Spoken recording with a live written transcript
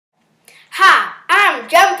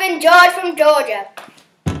Jumpin George from Georgia.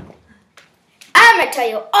 I'm going to tell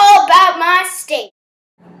you all about my state.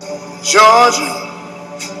 Georgia.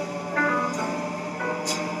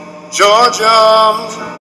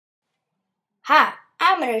 Georgia. Hi,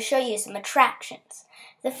 I'm going to show you some attractions.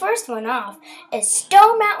 The first one off is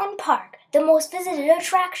Stone Mountain Park, the most visited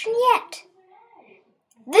attraction yet.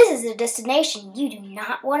 This is a destination you do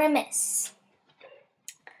not want to miss.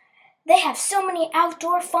 They have so many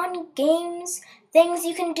outdoor fun games, things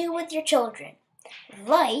you can do with your children,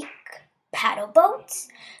 like paddle boats,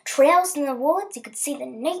 trails in the woods, you can see the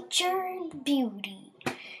nature and the beauty.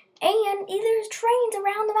 And there's trains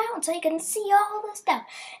around the mountain so you can see all the stuff.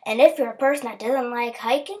 And if you're a person that doesn't like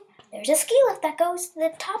hiking, there's a ski lift that goes to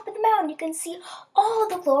the top of the mountain. You can see all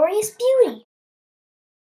the glorious beauty.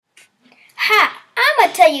 Hi, I'm going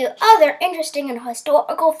to tell you other interesting and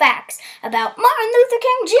historical facts about Martin Luther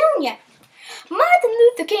King Jr. Martin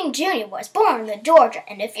Luther King Jr. was born in Georgia,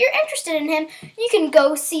 and if you're interested in him, you can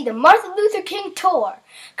go see the Martin Luther King tour.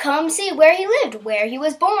 Come see where he lived, where he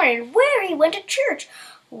was born, and where he went to church.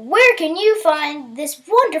 Where can you find this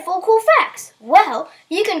wonderful cool facts? Well,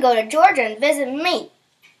 you can go to Georgia and visit me,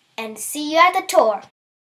 and see you at the tour.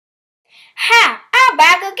 Hi, I'm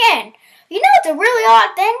back again. You know what's a really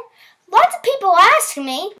odd thing? Lots of people ask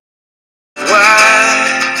me,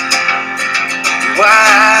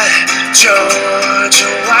 Why,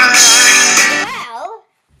 Georgia, why? Well,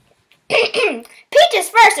 Peaches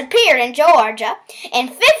first appeared in Georgia in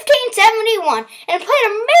 1571 and played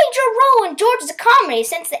a major role in Georgia's economy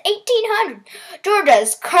since the 1800s. Georgia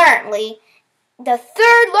is currently the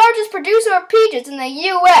third largest producer of peaches in the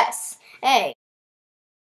U.S. Hey.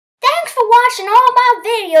 Thanks for watching all my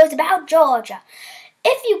videos about Georgia.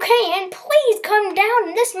 If you can, please come down,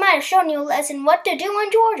 and this might have shown you a lesson what to do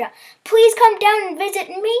in Georgia. Please come down and visit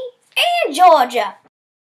me and Georgia.